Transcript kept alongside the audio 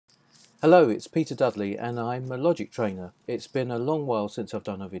Hello, it's Peter Dudley and I'm a Logic trainer. It's been a long while since I've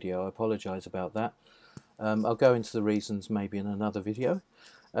done a video. I apologise about that. I'll go into the reasons maybe in another video.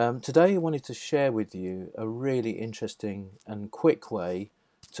 Today I wanted to share with you a really interesting and quick way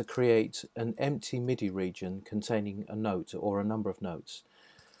to create an empty MIDI region containing a note or a number of notes.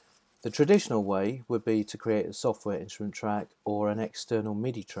 The traditional way would be to create a software instrument track or an external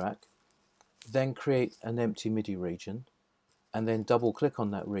MIDI track, then create an empty MIDI region, and then double click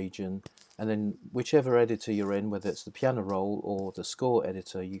on that region, and then whichever editor you're in, whether it's the piano roll or the score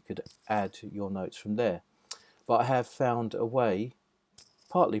editor, you could add your notes from there. But I have found a way,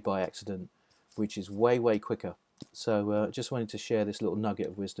 partly by accident, which is way quicker. So just wanted to share this little nugget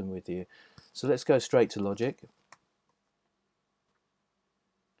of wisdom with you. So let's go straight to Logic.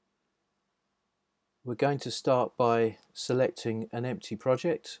 We're going to start by selecting an empty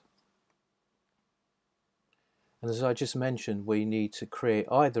project. And as I just mentioned, we need to create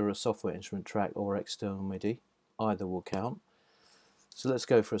either a software instrument track or external MIDI. Either will count. So let's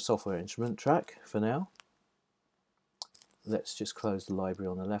go for a software instrument track for now. Let's just close the library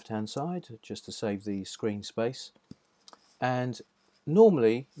on the left hand side just to save the screen space. And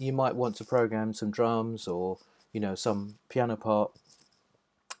normally you might want to program some drums or some piano part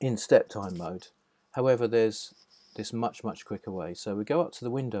in step time mode. However, there's this much quicker way. So we go up to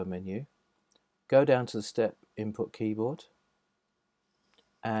the window menu, go down to the step input keyboard,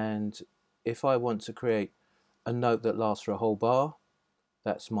 and if I want to create a note that lasts for a whole bar,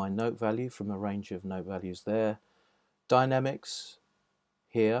 that's my note value from a range of note values there. Dynamics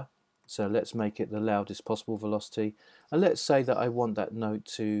here, so let's make it the loudest possible velocity, and let's say that I want that note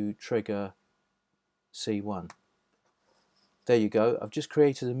to trigger C1. There you go, I've just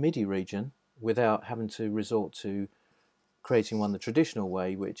created a MIDI region without having to resort to creating one the traditional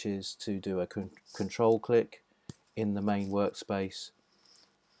way, which is to do a control click in the main workspace,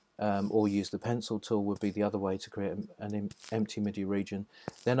 or use the pencil tool would be the other way to create an empty MIDI region.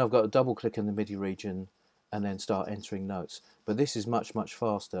 Then I've got to double click in the MIDI region and then start entering notes. But this is much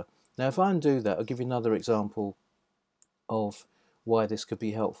faster. Now if I undo that, I'll give you another example of why this could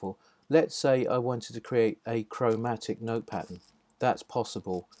be helpful. Let's say I wanted to create a chromatic note pattern. That's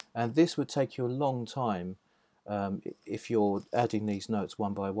possible, and this would take you a long time if you're adding these notes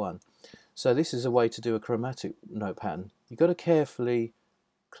one by one. So this is a way to do a chromatic note pattern. You've got to carefully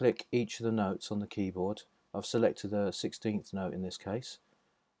click each of the notes on the keyboard. I've selected the 16th note in this case,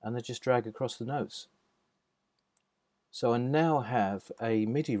 and then just drag across the notes. So I now have a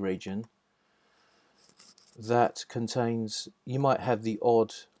MIDI region that contains, you might have the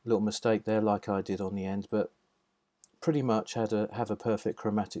odd little mistake there like I did on the end, but pretty much have a perfect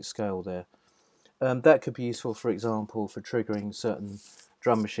chromatic scale there. That could be useful, for example, for triggering certain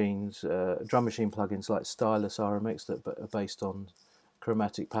drum machine plugins like Stylus RMX that are based on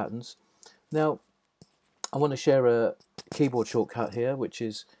chromatic patterns. Now, I want to share a keyboard shortcut here, which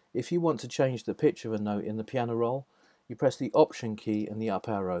is if you want to change the pitch of a note in the piano roll, you press the Option key and the up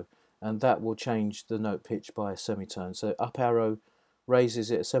arrow, and that will change the note pitch by a semitone. So up arrow raises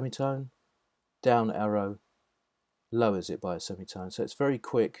it a semitone, down arrow lowers it by a semitone. So it's very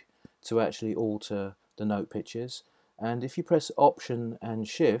quick to actually alter the note pitches, and if you press Option and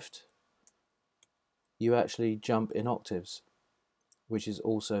Shift, you actually jump in octaves, which is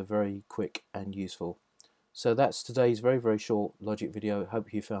also very quick and useful. So that's today's very short Logic video.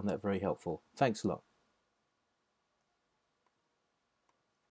 Hope you found that very helpful. Thanks a lot.